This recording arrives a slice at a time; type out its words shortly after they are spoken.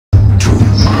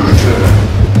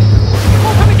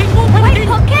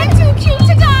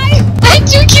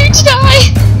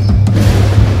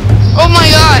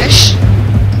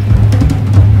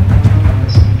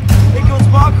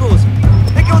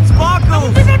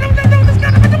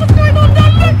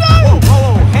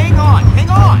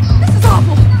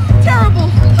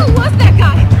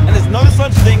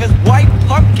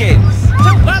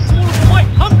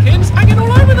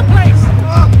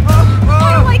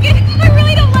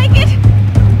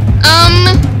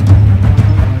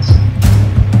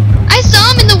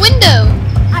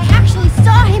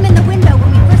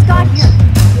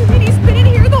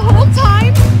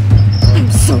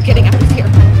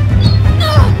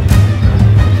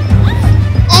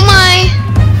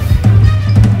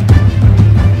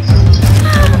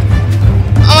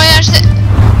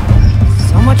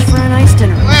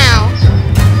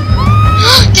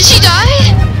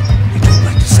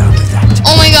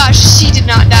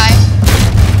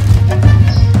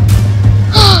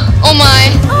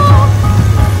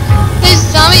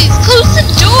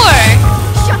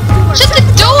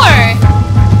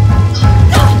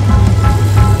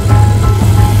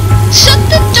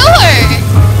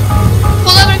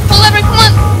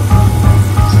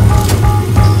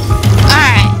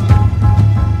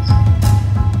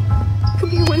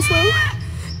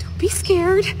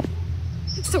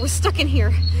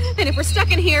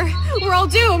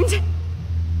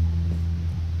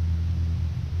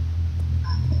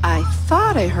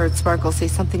I heard Sparkle say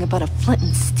something about a flint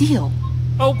and steel.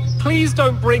 Oh, please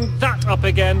don't bring that up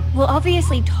again. Well,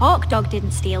 obviously Talk Dog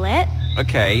didn't steal it.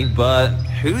 Okay, but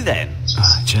who then?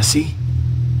 Jesse?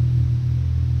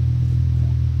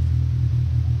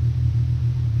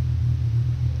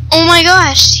 Oh my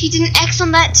gosh, he did an X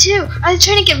on that too. Are they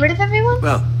trying to get rid of everyone?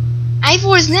 Well,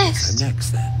 Ivor's next.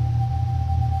 next then.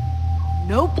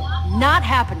 Nope, not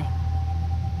happening.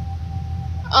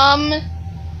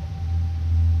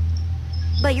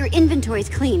 But your inventory's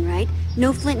clean, right?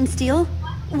 No flint and steel?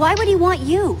 Why would he want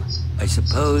you? I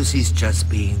suppose he's just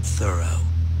being thorough.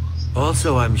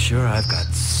 Also, I'm sure I've got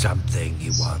something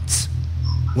he wants.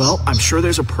 Well, I'm sure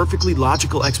there's a perfectly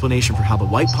logical explanation for how the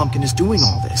White Pumpkin is doing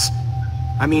all this.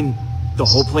 I mean, the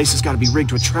whole place has got to be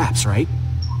rigged with traps, right?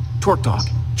 Torque Dog,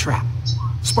 trap.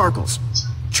 Sparkles,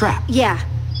 trap. Yeah.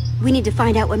 We need to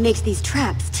find out what makes these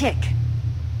traps tick.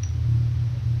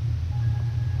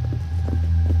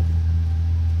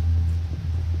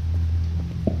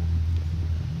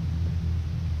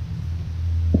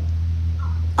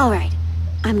 Alright.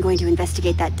 I'm going to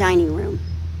investigate that dining room.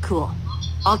 Cool.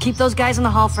 I'll keep those guys in the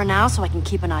hall for now so I can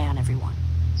keep an eye on everyone.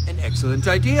 An excellent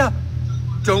idea.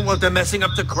 Don't want them messing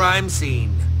up the crime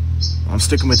scene. I'm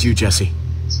sticking with you, Jesse.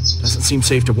 Doesn't seem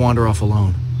safe to wander off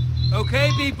alone. Okay,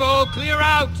 people, clear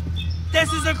out!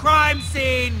 This is a crime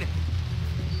scene!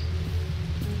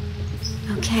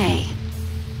 Okay.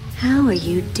 How are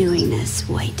you doing this,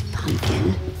 White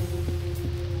Pumpkin?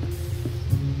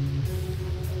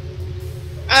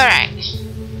 Alright.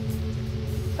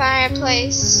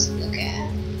 Fireplace. Okay.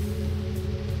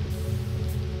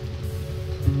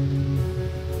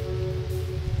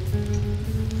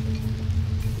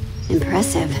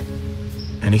 Impressive.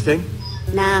 Anything?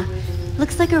 Nah.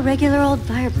 Looks like a regular old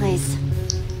fireplace.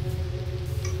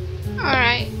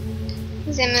 Alright.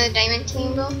 Examine the diamond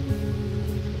table.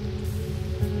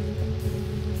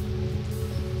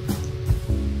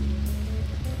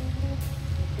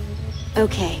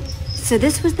 Okay. So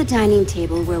this was the dining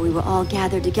table where we were all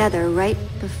gathered together right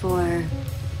before...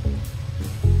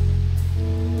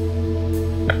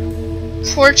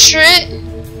 Portrait.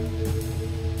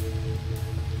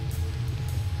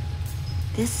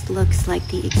 This looks like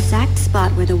the exact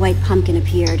spot where the White Pumpkin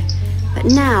appeared. But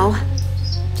now,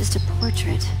 just a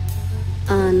portrait.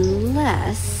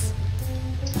 Unless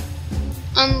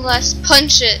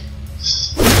punch it.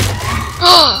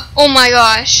 Oh my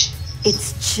gosh.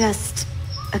 It's just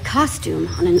a costume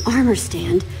on an armor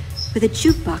stand with a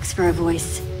jukebox for a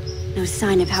voice. No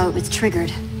sign of how it was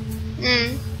triggered.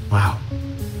 Wow.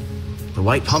 The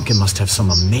White Pumpkin must have some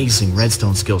amazing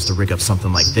redstone skills to rig up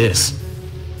something like this.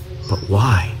 But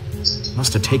why?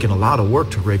 Must have taken a lot of work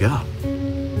to rig up.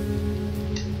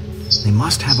 They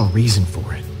must have a reason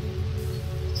for it.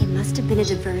 It must have been a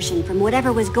diversion from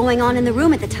whatever was going on in the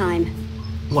room at the time.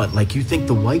 What, like you think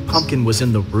the White Pumpkin was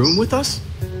in the room with us?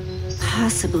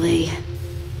 Possibly.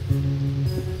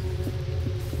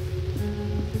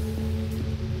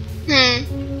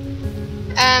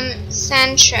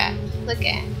 Sand trap. Look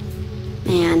at.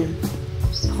 Man,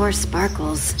 poor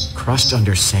Sparkles. Crushed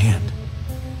under sand.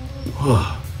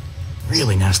 Whoa.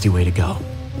 Really nasty way to go.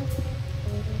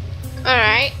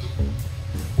 Alright.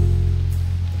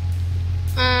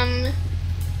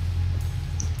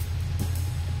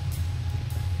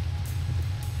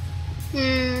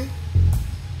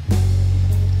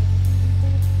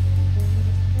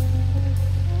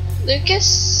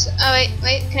 Lucas? Oh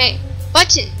wait, can I...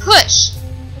 Button, push!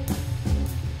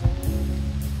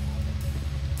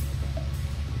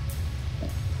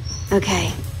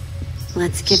 Okay,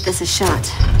 let's give this a shot.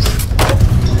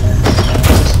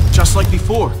 Just like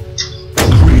before.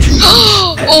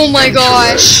 Oh my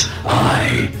gosh!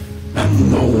 I am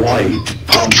the White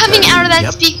Pumpkin. It's coming out of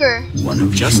that speaker. One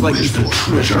of just you like is the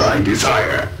treasure I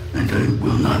desire, and I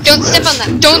will not Don't step on rest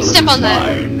that. Don't step until on that.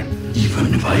 it is mine,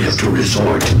 even if I have to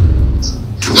resort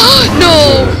to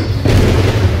No! murder.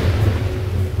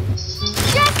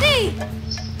 Jesse!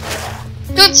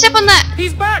 Don't step on that!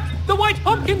 He's back! The White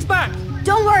Pumpkin's back!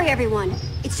 Don't worry, everyone.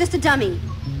 It's just a dummy.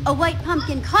 A White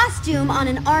Pumpkin costume on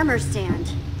an armor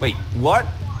stand. Wait, what?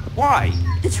 Why?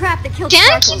 The trap that killed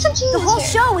Can't keep Sparkles. something The in whole there.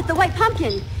 show with the White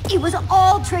Pumpkin. It was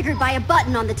all triggered by a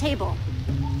button on the table.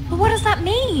 But what does that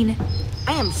mean?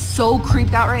 I am so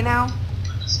creeped out right now.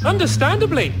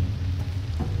 Understandably.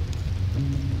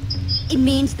 It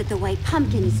means that the White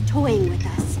Pumpkin is toying with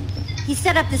us. He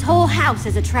set up this whole house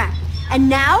as a trap. And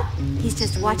now, he's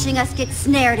just watching us get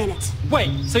snared in it.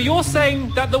 Wait, so you're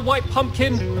saying that the White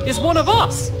Pumpkin is one of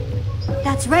us?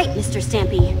 That's right, Mr.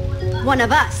 Stampy. One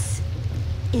of us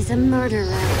is a murderer.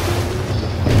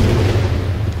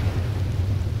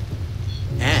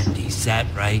 And he sat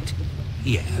right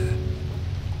Yeah.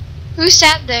 Who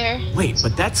sat there? Wait,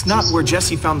 but that's not where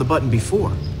Jesse found the button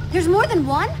before. There's more than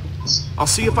one? I'll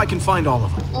see if I can find all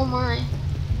of them. Oh my.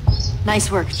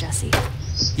 Nice work, Jesse.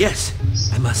 Yes,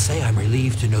 I must say I'm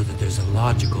relieved to know that there's a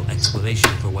logical explanation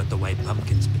for what the White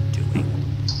Pumpkin's been doing.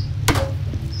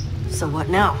 So what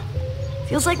now?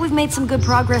 Feels like we've made some good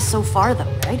progress so far,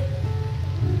 though, right?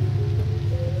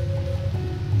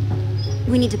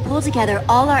 We need to pull together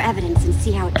all our evidence and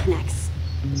see how it connects.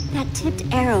 That tipped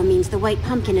arrow means the White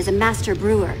Pumpkin is a master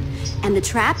brewer, and the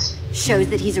trap shows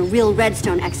that he's a real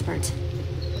redstone expert.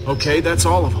 Okay, that's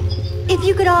all of them. If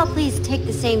you could all please take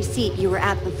the same seat you were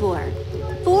at before.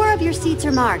 4 of your seats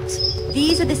are marked.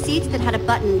 These are the seats that had a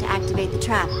button to activate the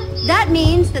trap. That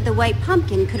means that the White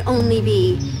Pumpkin could only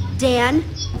be Dan,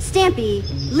 Stampy,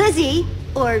 Lizzie,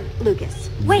 or Lucas.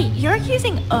 Wait, you're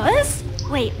accusing us?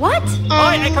 Wait, what?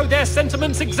 I echo their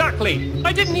sentiments exactly.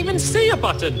 I didn't even see a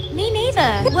button. Me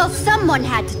neither. Well, someone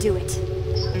had to do it.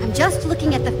 I'm just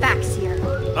looking at the facts here.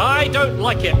 I don't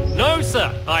like it. No,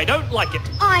 sir, I don't like it.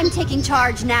 I'm taking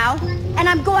charge now, and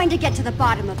I'm going to get to the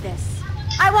bottom of this.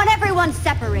 I want everyone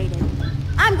separated.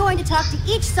 I'm going to talk to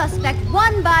each suspect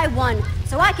one by one,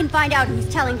 so I can find out who's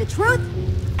telling the truth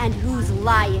and who's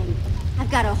lying. I've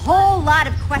got a whole lot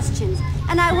of questions,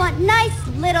 and I want nice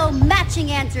little matching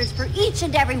answers for each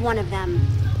and every one of them.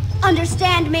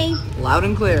 Understand me? Loud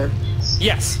and clear.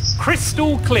 Yes,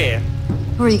 crystal clear.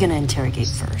 Who are you gonna interrogate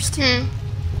first? Dan.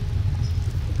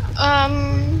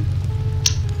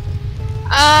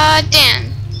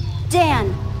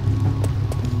 Dan.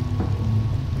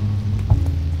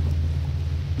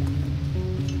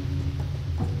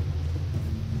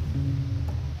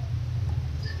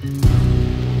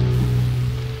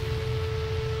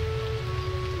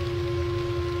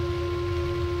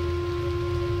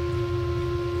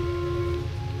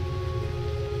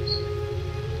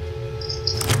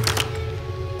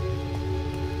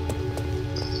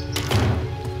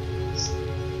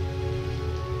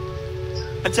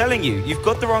 I'm telling you, you've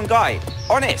got the wrong guy.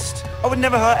 Honest. I would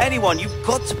never hurt anyone. You've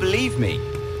got to believe me.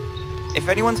 If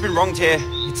anyone's been wronged here,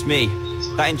 it's me.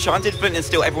 That enchanted flint and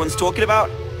steel everyone's talking about,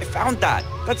 I found that.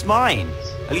 That's mine.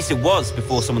 At least it was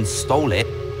before someone stole it.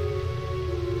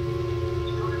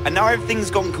 And now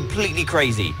everything's gone completely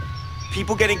crazy.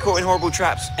 People getting caught in horrible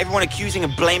traps, everyone accusing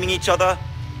and blaming each other.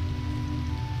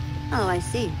 Oh, I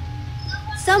see.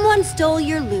 Someone stole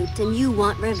your loot and you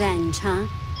want revenge, huh?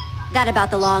 That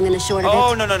about the long and the short of it?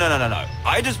 Oh, no.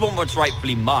 I just want what's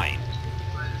rightfully mine.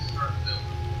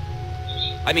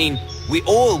 I mean, we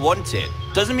all want it.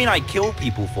 Doesn't mean I kill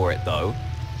people for it, though.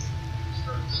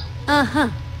 Uh-huh.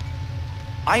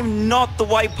 I'm not the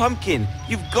White Pumpkin.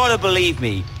 You've got to believe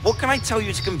me. What can I tell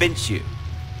you to convince you?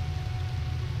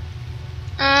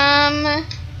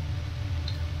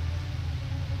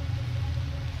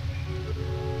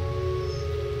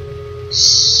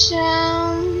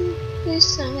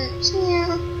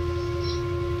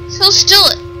 Who stole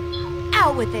it?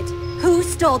 Out with it. Who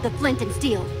stole the flint and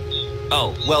steel?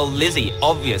 Oh, well, Lizzie,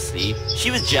 obviously.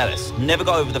 She was jealous. Never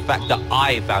got over the fact that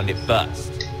I found it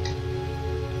first.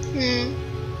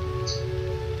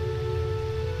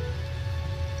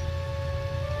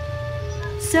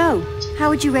 So, how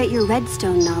would you rate your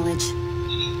redstone knowledge?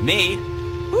 Me?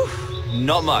 Whew,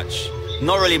 not much.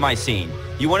 Not really my scene.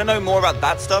 You want to know more about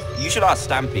that stuff? You should ask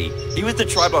Stampy. He was the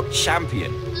Tri-Block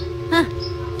champion. Huh.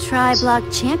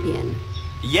 Tri-Block champion?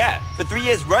 Yeah, for 3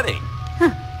 years running.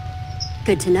 Huh.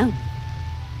 Good to know.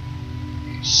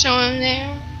 Show him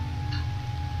there.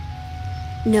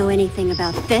 Know anything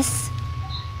about this?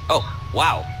 Oh,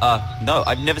 wow. No,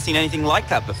 I've never seen anything like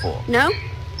that before. No?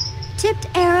 Tipped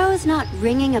arrows not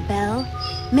ringing a bell?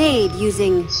 Made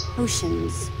using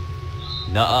potions.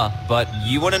 Nuh-uh, but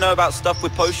you want to know about stuff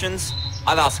with potions?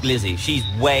 I'll ask Lizzie. She's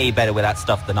way better with that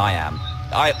stuff than I am.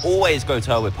 I always go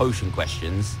to her with potion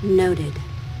questions. Noted.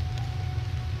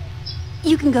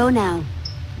 You can go now,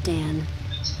 Dan.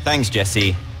 Thanks,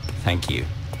 Jesse. Thank you.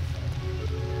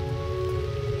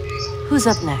 Who's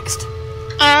up next?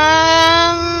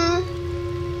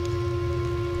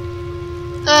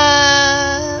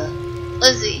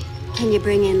 Lizzie. Can you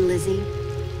bring in Lizzie?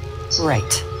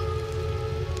 Right.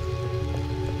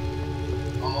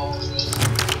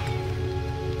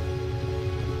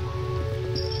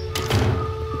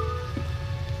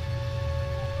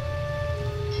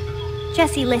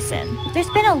 Jesse, listen. There's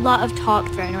been a lot of talk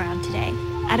thrown around today.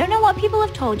 I don't know what people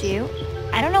have told you.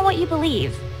 I don't know what you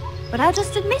believe. But I'll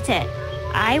just admit it.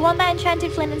 I want that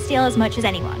enchanted flint and steel as much as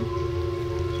anyone.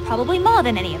 Probably more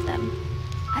than any of them.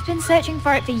 I've been searching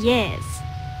for it for years.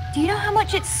 Do you know how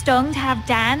much it stung to have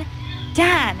Dan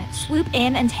swoop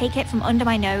in and take it from under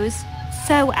my nose?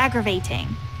 So aggravating.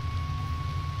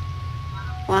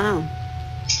 Wow.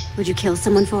 Would you kill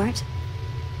someone for it?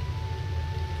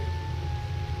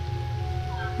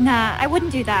 Nah, I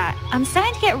wouldn't do that. I'm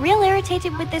starting to get real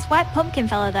irritated with this white pumpkin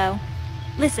fella, though.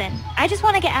 Listen, I just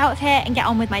want to get out of here and get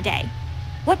on with my day.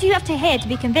 What do you have to hear to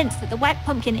be convinced that the white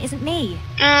pumpkin isn't me?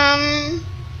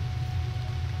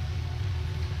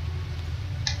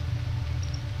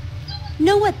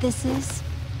 Know what this is?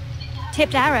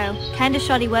 Tipped arrow. Kinda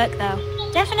shoddy work,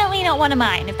 though. Definitely not one of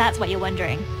mine, if that's what you're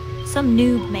wondering. Some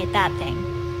noob made that thing.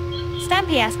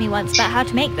 Stampy asked me once about how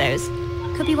to make those.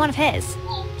 Could be one of his.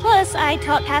 Plus, I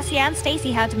taught Cassie and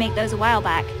Stacy how to make those a while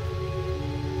back.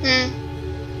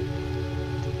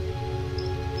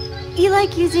 You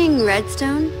like using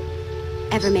redstone?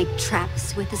 Ever make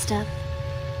traps with the stuff?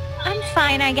 I'm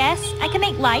fine, I guess. I can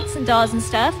make lights and doors and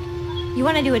stuff. You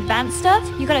want to do advanced stuff?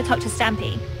 You gotta talk to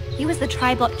Stampy. He was the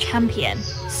tri-block champion.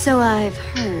 So I've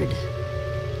heard.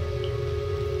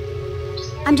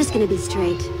 I'm just gonna be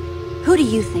straight. Who do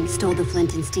you think stole the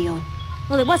flint and steel?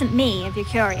 Well, it wasn't me, if you're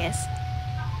curious.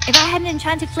 If I had an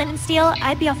enchanted flint and steel,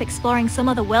 I'd be off exploring some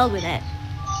other world with it.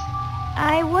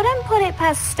 I wouldn't put it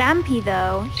past Stampy,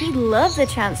 though. He'd love the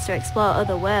chance to explore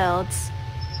other worlds.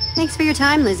 Thanks for your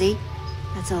time, Lizzie.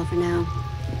 That's all for now.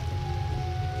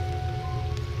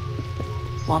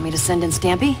 Want me to send in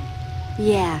Stampy?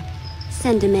 Yeah,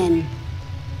 send him in.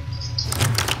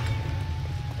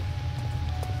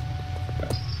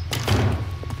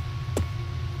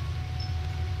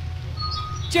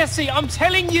 Jesse, I'm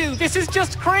telling you, this is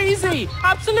just crazy!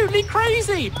 Absolutely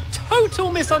crazy!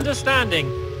 Total misunderstanding!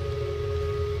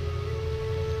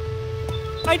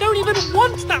 I don't even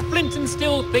want that flint and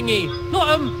steel thingy!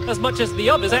 Not, as much as the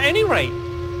others at any rate!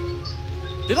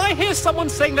 Did I hear someone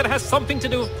saying that it has something to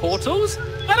do with portals?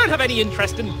 I don't have any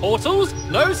interest in portals!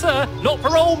 No, sir! Not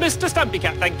for old Mr. Stampy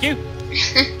Cat, thank you!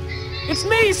 It's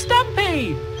me,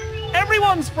 Stampy!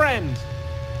 Everyone's friend!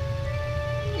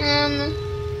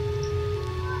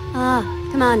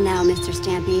 Come on now, Mr.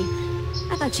 Stampy.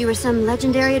 I thought you were some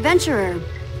legendary adventurer.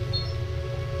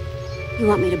 You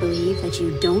want me to believe that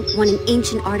you don't want an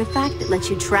ancient artifact that lets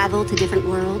you travel to different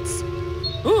worlds?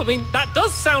 Ooh, I mean, that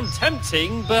does sound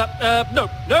tempting, but, no,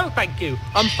 thank you.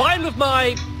 I'm fine with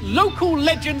my local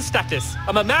legend status.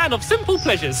 I'm a man of simple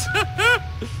pleasures.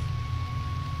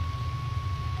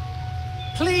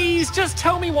 Please, just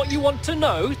tell me what you want to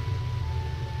know.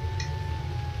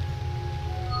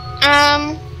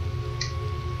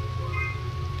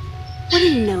 What do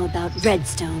you know about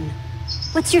redstone?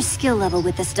 What's your skill level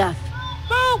with the stuff?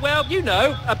 Oh, well, you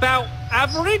know, about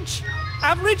average?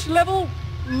 Average level?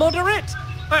 Moderate?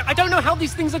 I don't know how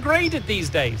these things are graded these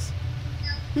days.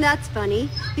 That's funny,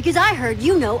 because I heard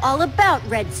you know all about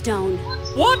redstone.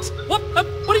 What? What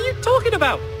are you talking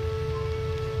about?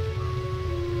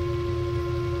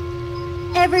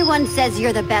 Everyone says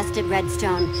you're the best at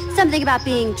redstone. Something about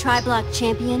being tri-block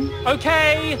champion.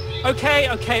 Okay,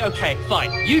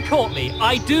 fine. You caught me.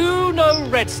 I do know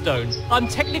redstone. I'm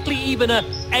technically even an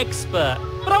expert.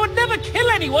 But I would never kill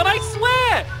anyone, I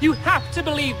swear! You have to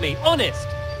believe me, honest.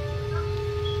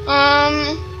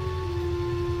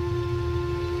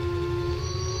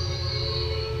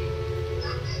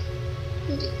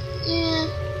 Yeah.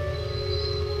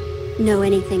 Know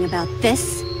anything about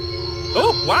this?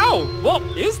 Oh, wow! What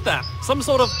is that? Some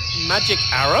sort of magic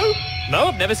arrow? No,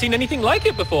 I've never seen anything like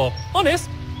it before. Honest.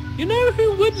 You know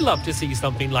who would love to see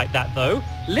something like that, though?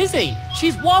 Lizzie.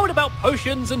 She's wild about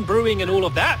potions and brewing and all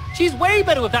of that. She's way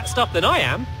better with that stuff than I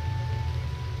am.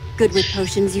 Good with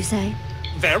potions, you say?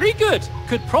 Very good.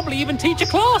 Could probably even teach a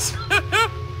class.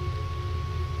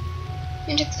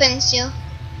 You took flint and steel.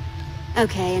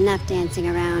 Okay, enough dancing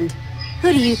around.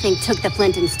 Who do you think took the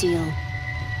flint and steel?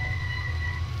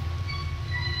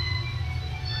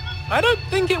 I don't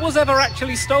think it was ever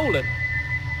actually stolen.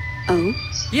 Oh?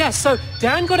 Yeah, so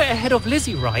Dan got it ahead of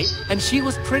Lizzie, right? And she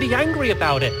was pretty angry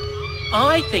about it.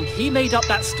 I think he made up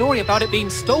that story about it being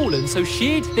stolen so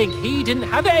she'd think he didn't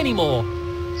have it anymore.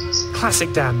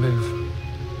 Classic Dan move.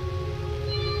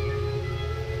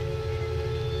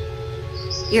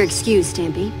 You're excused,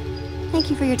 Stampy. Thank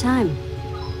you for your time.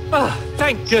 Ah,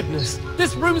 thank goodness.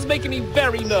 This room's making me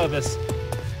very nervous.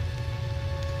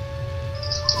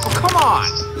 Oh, come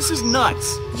on! This is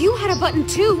nuts! You had a button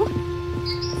too!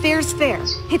 Fair's fair.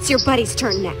 It's your buddy's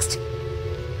turn next.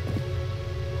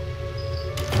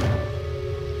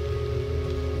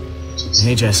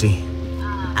 Hey, Jesse.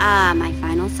 Ah, my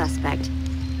final suspect.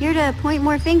 Here to point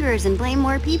more fingers and blame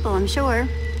more people, I'm sure.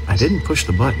 I didn't push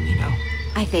the button, you know.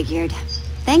 I figured.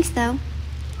 Thanks, though.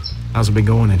 How's it been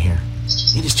going in here?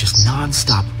 It is just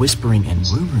non-stop whispering and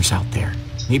rumors out there.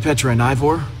 Me, Petra, and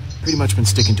Ivor, pretty much been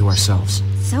sticking to ourselves.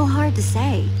 So hard to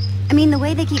say. I mean, the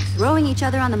way they keep throwing each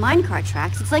other on the minecart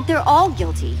tracks, it's like they're all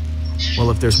guilty.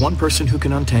 Well, if there's one person who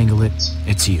can untangle it,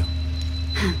 it's you.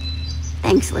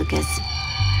 Thanks, Lucas.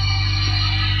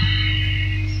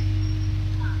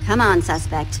 Come on,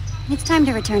 suspect. It's time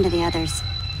to return to the others.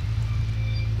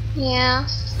 Yeah.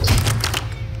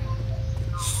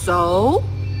 So?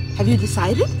 Have you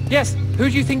decided? Yes, who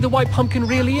do you think the White Pumpkin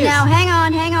really is? Now, hang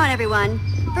on, everyone.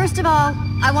 First of all,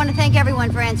 I want to thank everyone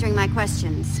for answering my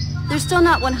questions. There's still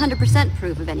not 100%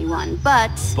 proof of anyone,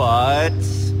 but... But...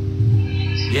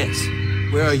 Yes.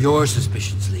 Where are your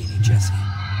suspicions leading, Jesse?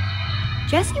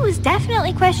 Jesse was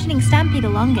definitely questioning Stampy the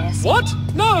longest. What?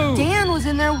 No! Dan was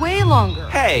in there way longer.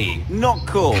 Hey, not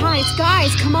cool.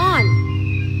 Guys, come on.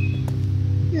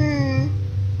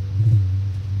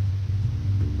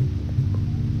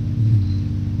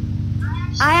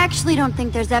 I actually don't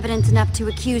think there's evidence enough to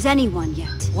accuse anyone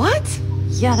yet. What?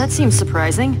 Yeah, that seems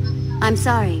surprising. I'm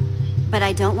sorry, but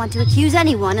I don't want to accuse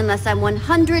anyone unless I'm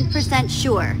 100%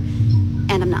 sure.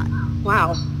 And I'm not.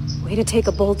 Wow. Way to take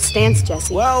a bold stance,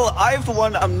 Jesse. Well, I, for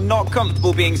one, am not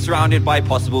comfortable being surrounded by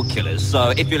possible killers,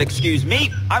 so if you'll excuse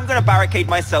me, I'm gonna barricade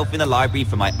myself in the library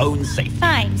for my own safety.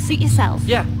 Fine, suit yourself.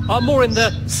 Yeah, I'm more in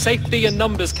the safety and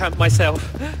numbers camp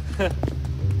myself.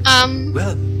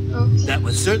 Well, that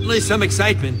was certainly some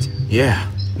excitement. Yeah,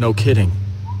 no kidding.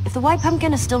 If the White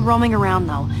Pumpkin is still roaming around,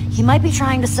 though, he might be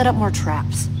trying to set up more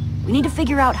traps. We need to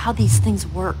figure out how these things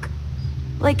work.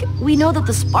 Like, we know that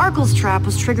the Sparkles trap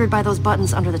was triggered by those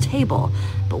buttons under the table,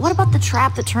 but what about the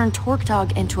trap that turned Torque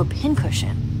Dog into a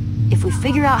pincushion? If we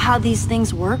figure out how these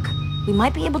things work, we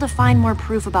might be able to find more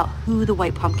proof about who the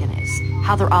White Pumpkin is,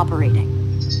 how they're operating.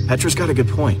 Petra's got a good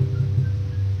point.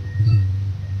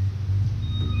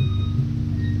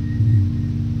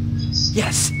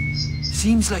 Yes.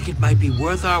 Seems like it might be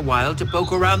worth our while to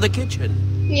poke around the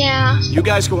kitchen. Yeah. You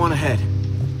guys go on ahead.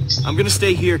 I'm gonna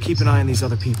stay here, keep an eye on these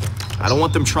other people. I don't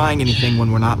want them trying anything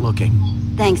when we're not looking.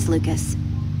 Thanks, Lucas.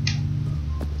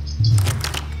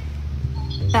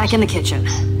 Back in the kitchen.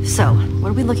 So, what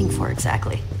are we looking for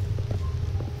exactly?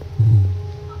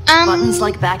 Buttons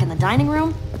like back in the dining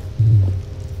room?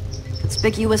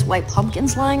 Conspicuous white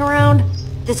pumpkins lying around?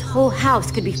 This whole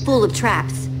house could be full of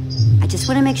traps. I just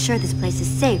want to make sure this place is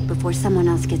safe before someone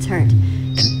else gets hurt.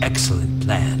 An excellent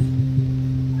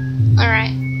plan.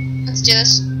 Alright. Let's do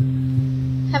this.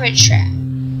 Have a trap.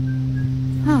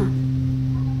 Huh.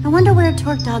 I wonder where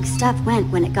Torque Dog's stuff went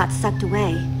when it got sucked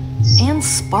away. And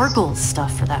Sparkle's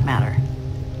stuff, for that matter.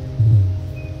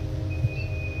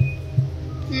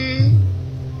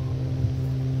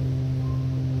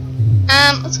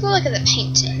 Let's go look at the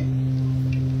painting.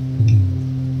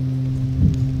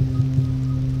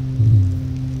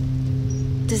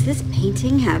 Does this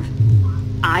painting have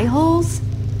eye holes?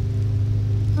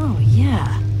 Oh,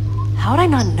 yeah. How'd I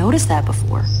not notice that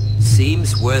before?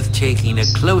 Seems worth taking a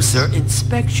closer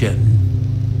inspection.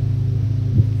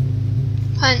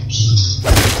 Punch.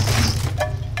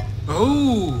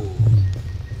 Oh!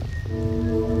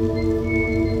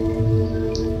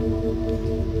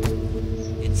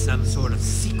 It's some sort of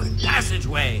secret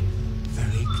passageway.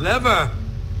 Very clever.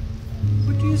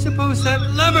 What do you suppose that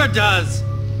lever does?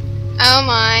 Oh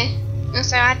my.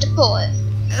 So I have to pull it.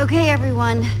 Okay,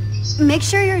 everyone. Make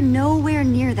sure you're nowhere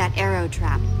near that arrow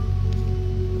trap.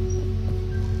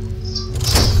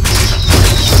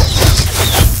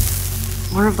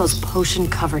 More of those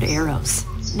potion-covered arrows.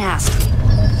 Nasty.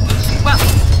 Well,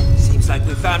 seems like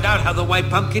we found out how the White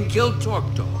Pumpkin killed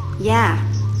Torque Dog. Yeah,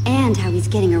 and how he's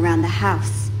getting around the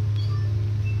house.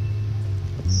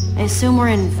 I assume we're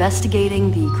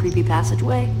investigating the creepy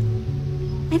passageway?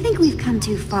 I think we've come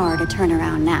too far to turn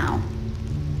around now.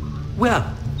 Well,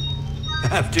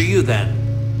 after you then.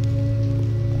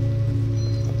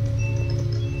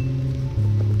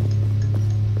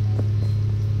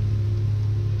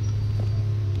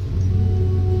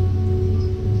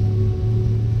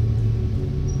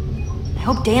 I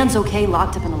hope Dan's okay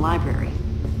locked up in the library.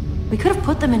 We could have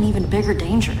put them in even bigger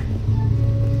danger.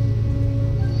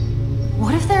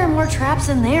 What if there are more traps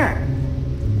in there?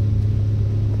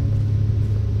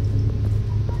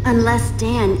 Unless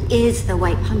Dan is the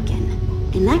White Pumpkin.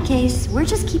 In that case, we're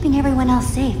just keeping everyone else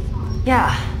safe.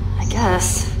 Yeah, I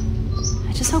guess.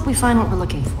 I just hope we find what we're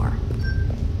looking for.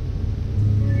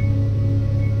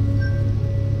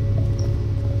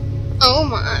 Oh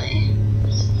my.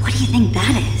 What do you think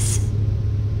that is?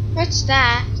 What's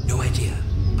that? No idea.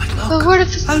 But look, But what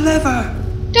if... a lever!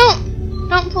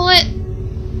 Don't pull it.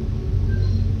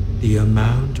 The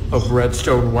amount of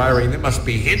redstone wiring that must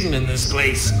be hidden in this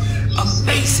place.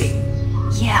 Amazing!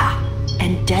 Yeah,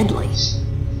 and deadly.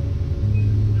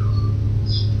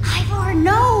 Ivor,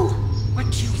 no!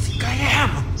 What do you think I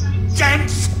am?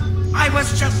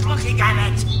 hurts just looking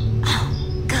at it.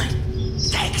 Oh, good.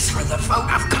 Thanks for the vote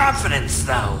of confidence,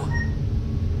 though.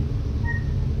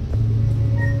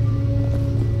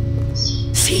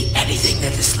 See anything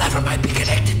that this lever might be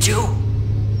connected to?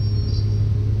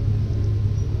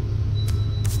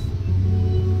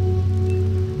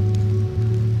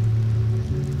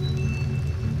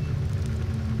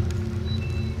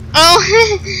 Oh,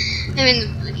 I'm in the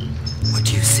money. What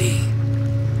do you see?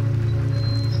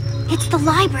 It's the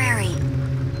library.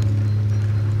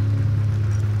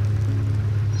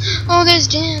 Oh, there's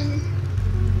Dan.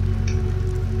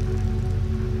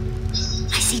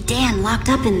 I see Dan locked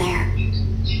up in there.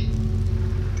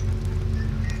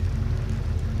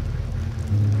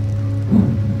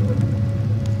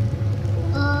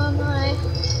 Oh my.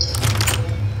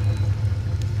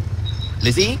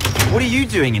 Lizzie, what are you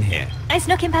doing in here? I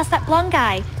snuck in past that blonde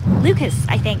guy. Lucas,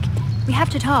 I think. We have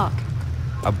to talk.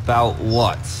 About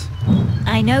what?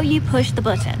 I know you pushed the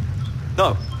button.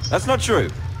 No, that's not true.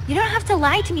 You don't have to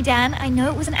lie to me, Dan. I know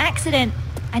it was an accident.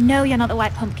 I know you're not the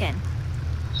White Pumpkin.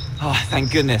 Oh,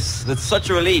 thank goodness. That's such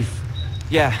a relief.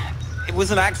 Yeah, it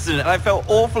was an accident, and I felt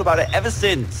awful about it ever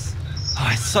since. Oh,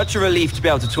 it's such a relief to be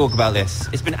able to talk about this.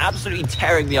 It's been absolutely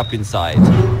tearing me up inside.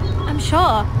 I'm sure.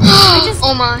 I just...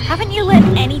 Oh my. Haven't you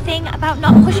learned anything about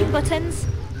not pushing buttons?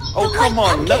 Oh, come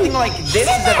on. Nothing like this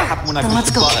has ever happened when I Then push let's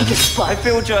the go button. kick his butt. I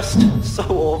feel just so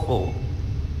awful.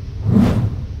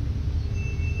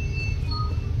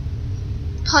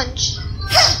 Punch.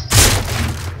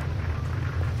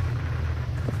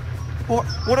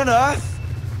 What on earth?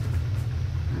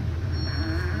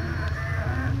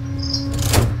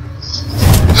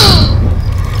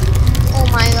 Oh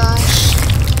my gosh.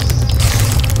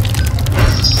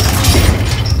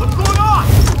 What's going on?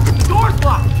 The door's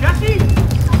locked, Jesse!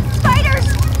 Spiders!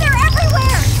 They're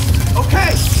everywhere!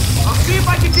 Okay, I'll see if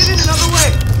I can get in another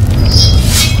way.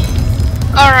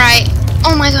 Alright.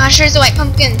 Oh my gosh, there's a White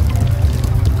Pumpkin.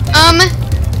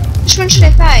 Which one should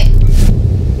I fight?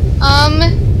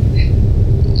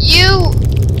 You...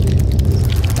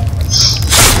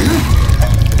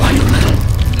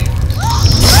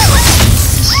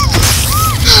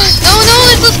 No,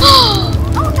 this was...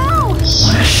 Oh no!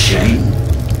 What a shame.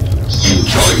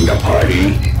 Enjoying the party?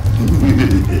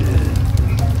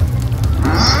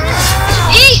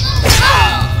 Eee!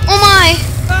 Oh my!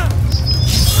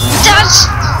 Dodge!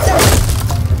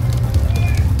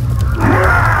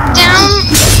 Down!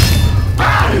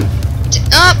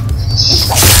 Up!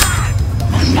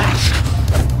 My mask.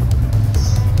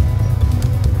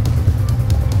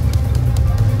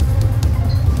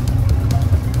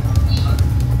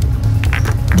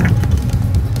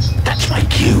 That's my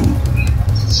cue.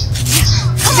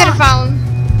 I gotta follow him.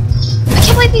 I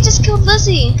can't believe he just killed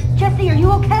Lizzie. Jesse, are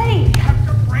you okay?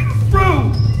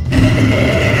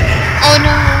 Oh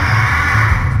no.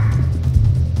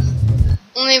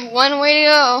 Only one way to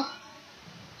go.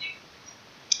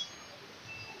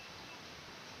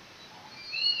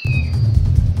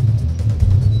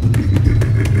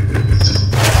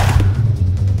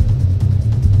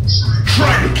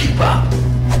 Try to keep up.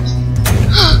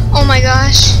 Oh my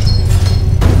gosh.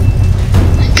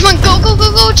 Come on, go,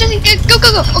 Jesse, go.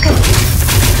 Okay.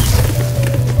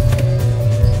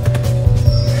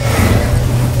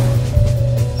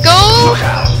 Go! Look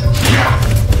out.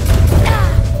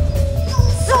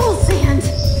 Soul sand!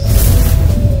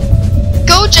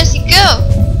 Go, Jesse, go!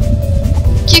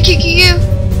 Q.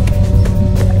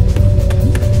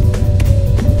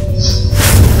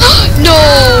 No!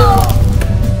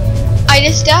 I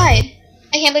just died.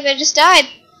 I can't believe I just died.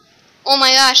 Oh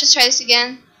my gosh, let's try this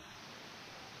again.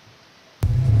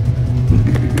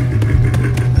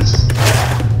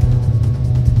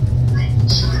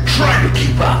 Try to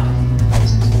keep up.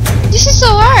 This is so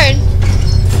hard.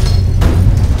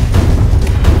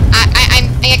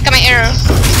 I got my arrow.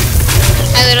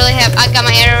 I got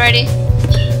my arrow ready.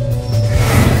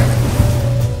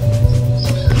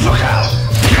 Look out.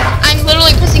 I'm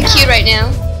literally pressing Q right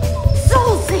now.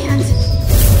 Soul sand!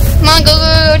 Come on,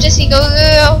 go, Jesse, go.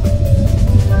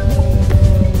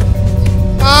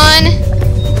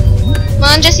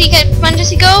 Come on,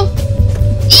 Jesse, go.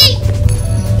 Eee!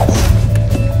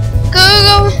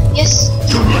 Go. Yes.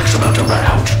 Your leg's about to run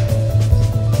out.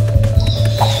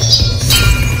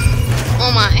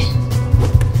 Oh my.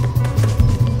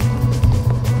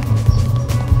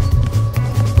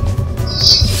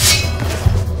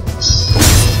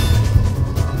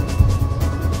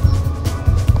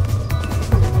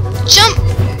 Jump!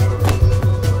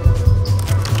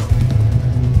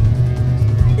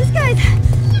 This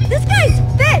guy's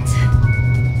fit!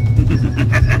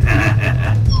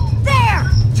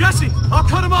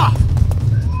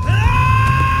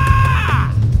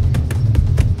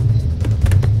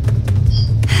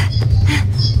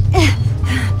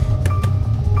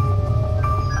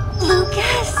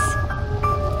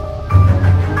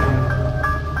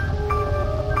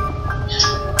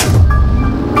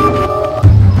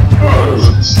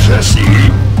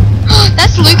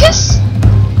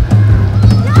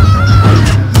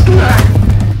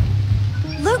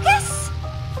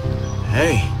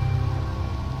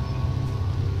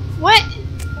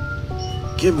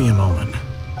 Give me a moment.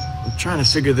 I'm trying to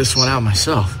figure this one out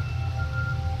myself.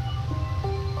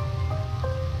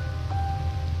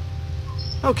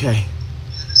 Okay.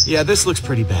 Yeah, this looks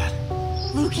pretty bad.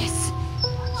 Lucas,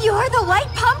 you're the White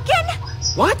Pumpkin?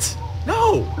 What?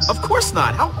 No, of course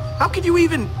not. How could you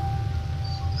even...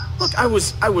 Look, I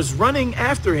was running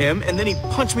after him, and then he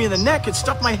punched me in the neck and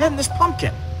stuck my head in this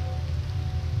pumpkin.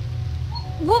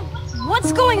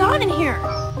 What's going on in here?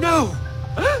 No!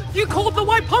 You called the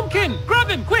White Pumpkin! Grab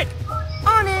him, quick!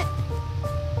 On it.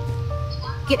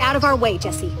 Get out of our way,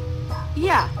 Jesse.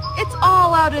 Yeah, it's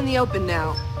all out in the open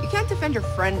now. You can't defend your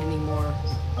friend anymore.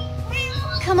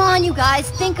 Come on, you guys,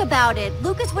 think about it.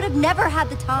 Lucas would have never had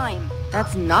the time.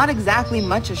 That's not exactly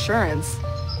much assurance.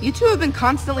 You two have been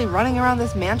constantly running around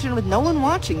this mansion with no one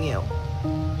watching you.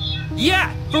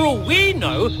 Yeah, for all we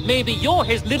know, maybe you're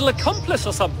his little accomplice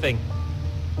or something.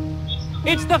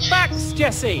 It's the facts,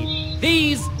 Jesse.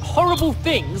 These horrible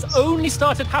things only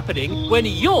started happening when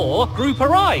your group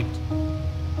arrived.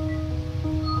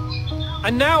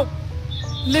 And now,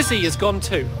 Lizzie is gone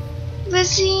too.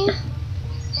 Lizzie?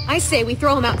 I say we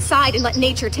throw him outside and let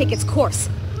nature take its course.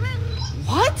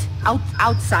 What?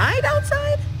 Outside?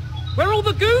 Where all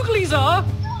the googlies are?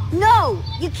 No,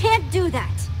 you can't do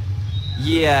that.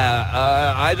 Yeah,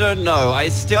 I don't know. I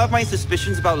still have my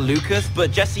suspicions about Lucas,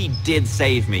 but Jesse did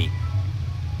save me.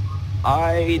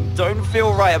 I don't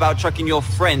feel right about chucking your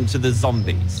friend to the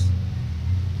zombies.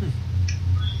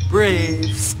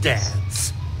 Brave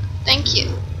stance. Thank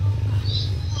you.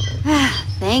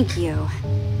 Thank you.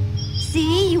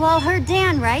 See, you all heard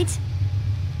Dan, right?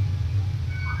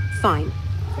 Fine.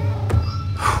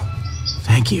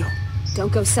 Thank you.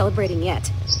 Don't go celebrating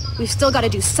yet. We've still got to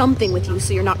do something with you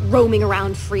so you're not roaming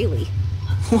around freely.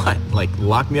 What, like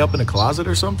lock me up in a closet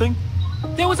or something?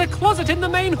 There was a closet in the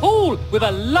main hall with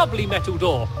a lovely metal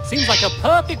door. Seems like a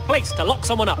perfect place to lock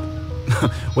someone up.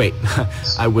 Wait,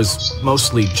 I was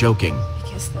mostly joking.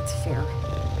 I guess that's fair.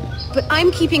 But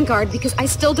I'm keeping guard because I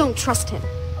still don't trust him.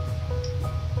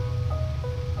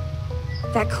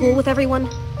 That cool with everyone?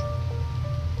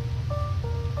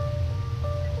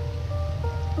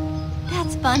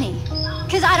 That's funny.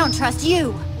 Because I don't trust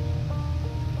you.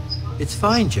 It's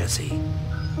fine, Jesse.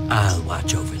 I'll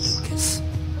watch over Lucas.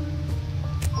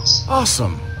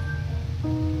 Awesome.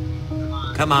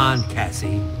 Come on,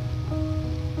 Cassie.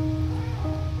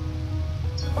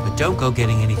 But don't go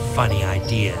getting any funny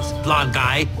ideas, blonde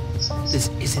guy. This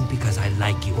isn't because I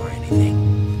like you or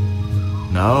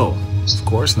anything. No, of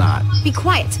course not. Be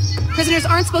quiet. Prisoners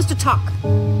aren't supposed to talk.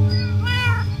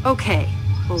 Okay,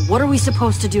 well, what are we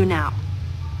supposed to do now?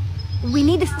 We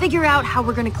need to figure out how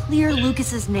we're gonna clear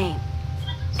Lucas's name.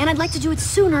 And I'd like to do it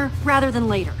sooner rather than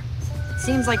later.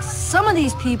 Seems like some of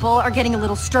these people are getting a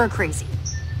little stir-crazy.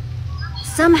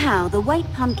 Somehow, the White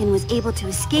Pumpkin was able to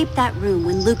escape that room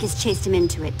when Lucas chased him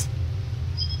into it.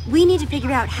 We need to figure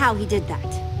out how he did that.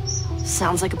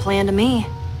 Sounds like a plan to me.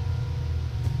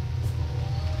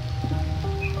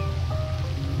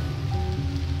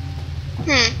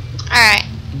 Alright.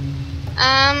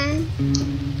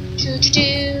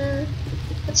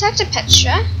 Let's talk to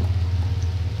Petra.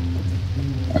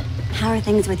 How are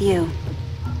things with you?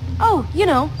 Oh, you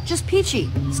know, just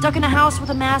peachy. Stuck in a house with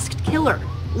a masked killer.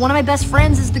 One of my best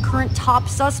friends is the current top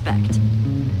suspect.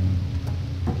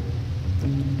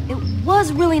 It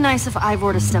was really nice of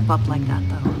Ivor to step up like that,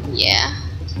 though. Yeah.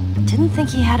 Didn't think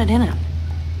he had it in him.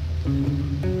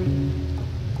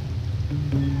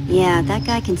 Yeah, that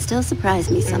guy can still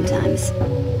surprise me sometimes.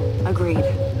 Agreed.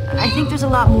 I think there's a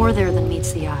lot more there than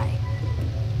meets the eye.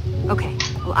 Okay,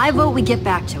 well, I vote we get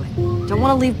back to it. Don't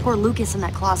want to leave poor Lucas in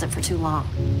that closet for too long.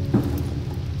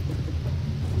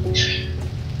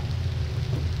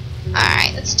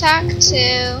 Alright, let's talk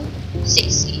to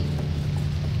Stacy.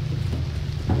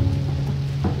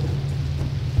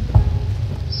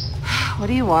 What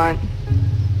do you want?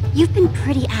 You've been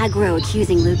pretty aggro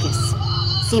accusing Lucas.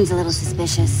 Seems a little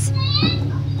suspicious.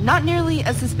 Not nearly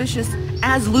as suspicious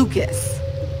as Lucas.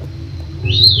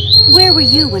 Where were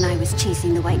you when I was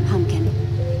chasing the White Pumpkin?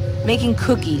 Making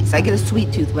cookies. I get a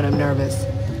sweet tooth when I'm nervous.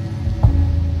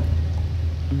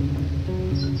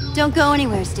 Don't go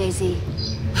anywhere, Stacy.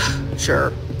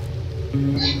 Sure.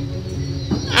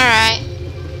 Alright.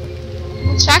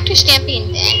 Let's talk to Stampy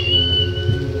and Dan.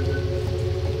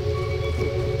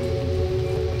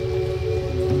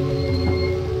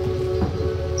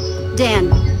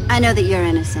 Dan, I know that you're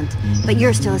innocent, but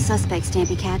you're still a suspect,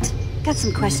 Stampy Cat. Got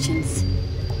some questions.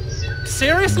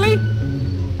 Seriously?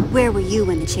 Where were you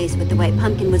when the chase with the White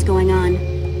Pumpkin was going on?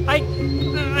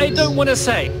 I don't want to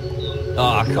say.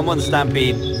 Ah, come on,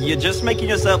 Stampede. You're just making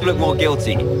yourself look more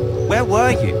guilty. Where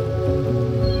were you?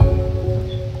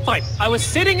 Fine. I was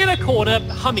sitting in a corner,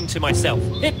 humming to myself.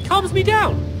 It calms me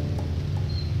down.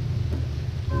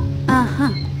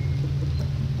 Uh-huh.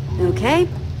 Okay,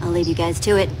 I'll leave you guys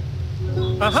to it.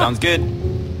 Sounds good.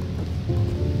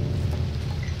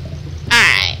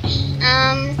 Alright.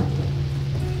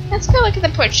 Let's go look at the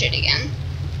portrait again.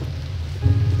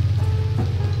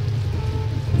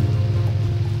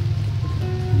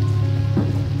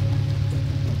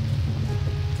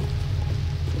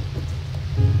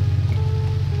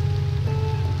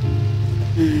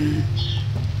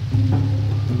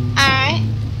 Alright.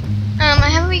 How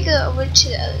about we go over to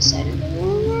the other side of the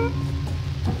room?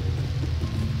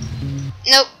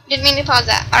 Nope, didn't mean to pause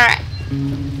that. Alright.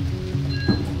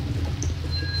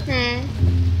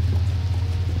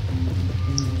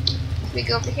 Can we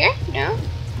go over here? No?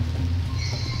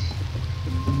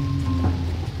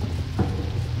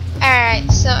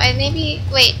 Alright, so I maybe...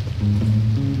 Wait.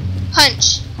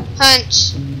 Hunch.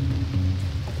 Hunch.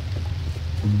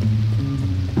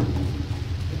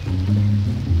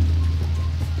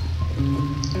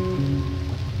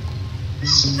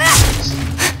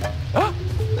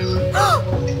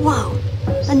 Whoa,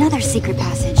 another secret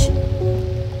passage.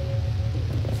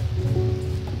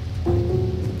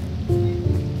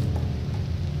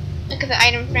 Look at the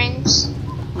item frames.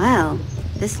 Well,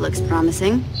 this looks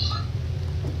promising.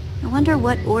 I wonder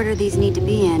what order these need to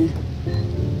be in.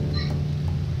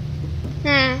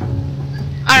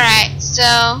 Alright,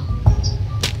 so...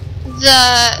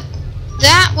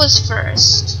 That was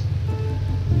first.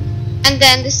 And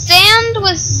then the sand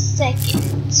was second.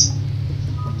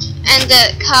 And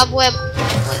the cobweb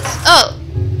was... Oh!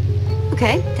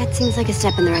 Okay, that seems like a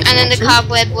step in the right direction. And then the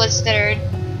cobweb was third.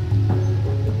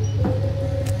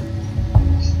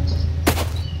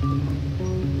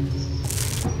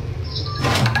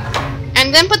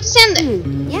 And then put the sand there.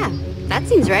 Yeah, that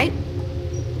seems right.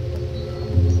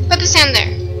 Put the sand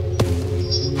there.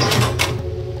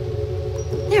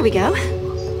 There we go.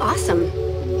 Awesome.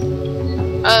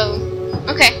 Oh,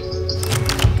 okay.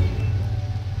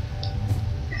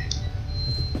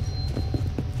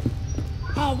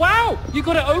 Oh, wow! You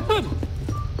got it open!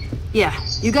 Yeah,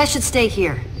 you guys should stay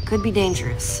here. It could be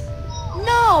dangerous.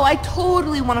 No, I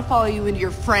totally want to follow you into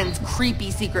your friend's creepy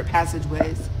secret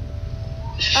passageways.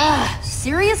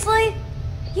 Seriously?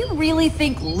 You really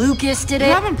think Lucas did it?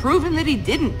 You haven't proven that he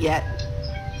didn't yet.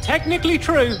 Technically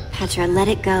true. Petra, let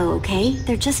it go, okay?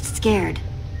 They're just scared.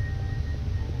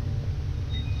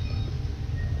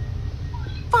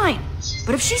 Fine,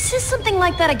 but if she says something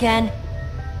like that again...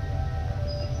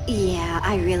 Yeah,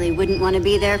 I really wouldn't want to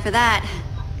be there for that.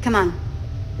 Come on.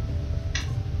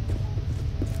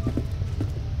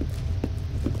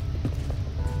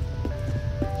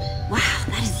 Wow,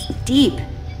 that is deep.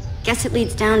 Guess it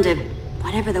leads down to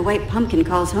whatever the white pumpkin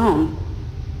calls home.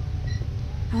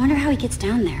 I wonder how he gets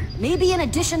down there. Maybe in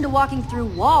addition to walking through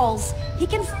walls, he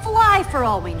can fly for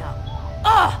all we know.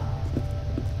 Ugh!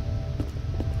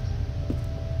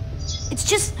 It's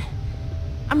just...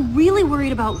 I'm really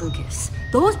worried about Lucas.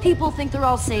 Those people think they're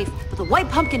all safe, but the white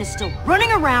pumpkin is still running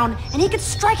around, and he could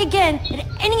strike again at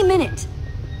any minute.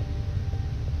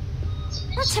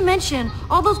 Not to mention,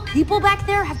 all those people back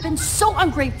there have been so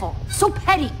ungrateful, so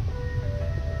petty.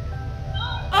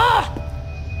 Ugh!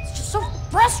 It's just so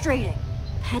frustrating.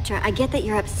 Petra, I get that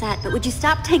you're upset, but would you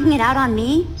stop taking it out on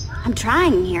me? I'm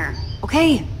trying here.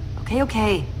 Okay.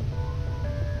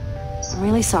 I'm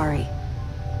really sorry.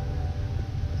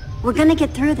 We're gonna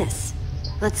get through this.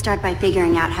 Let's start by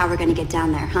figuring out how we're gonna get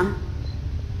down there, huh?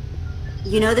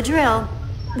 You know the drill.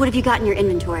 What have you got in your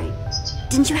inventory?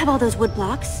 Didn't you have all those wood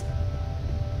blocks?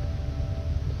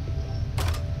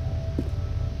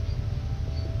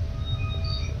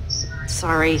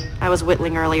 Sorry, I was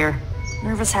whittling earlier.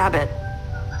 Nervous habit.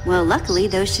 Well, luckily,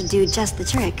 those should do just the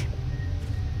trick.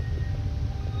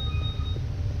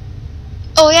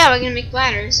 Oh yeah, we're gonna make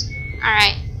ladders.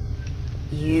 Alright.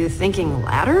 You thinking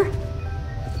ladder?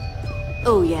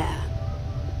 Oh yeah.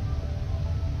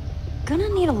 Gonna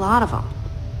need a lot of them.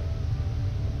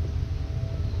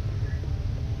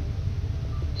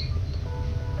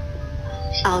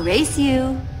 I'll race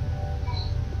you.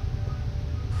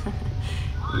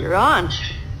 You're on.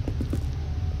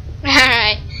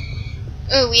 Alright.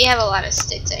 Ooh, we have a lot of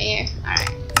sticks out here.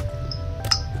 Alright.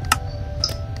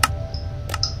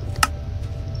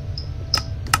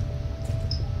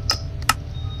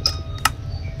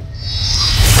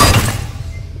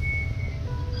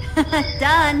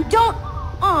 Done. Don't...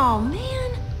 Oh,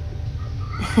 man.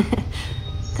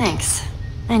 Thanks.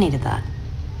 I needed that.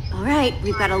 All right,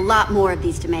 we've got a lot more of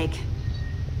these to make.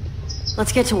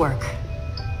 Let's get to work.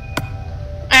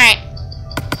 Alright.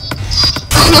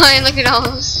 Oh my, look at all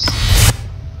those.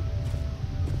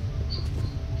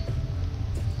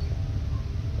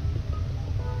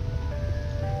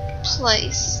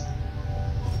 place.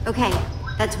 Okay,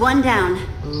 that's one down.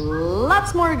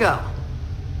 Lots more to go.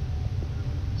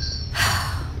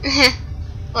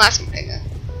 Last one I got.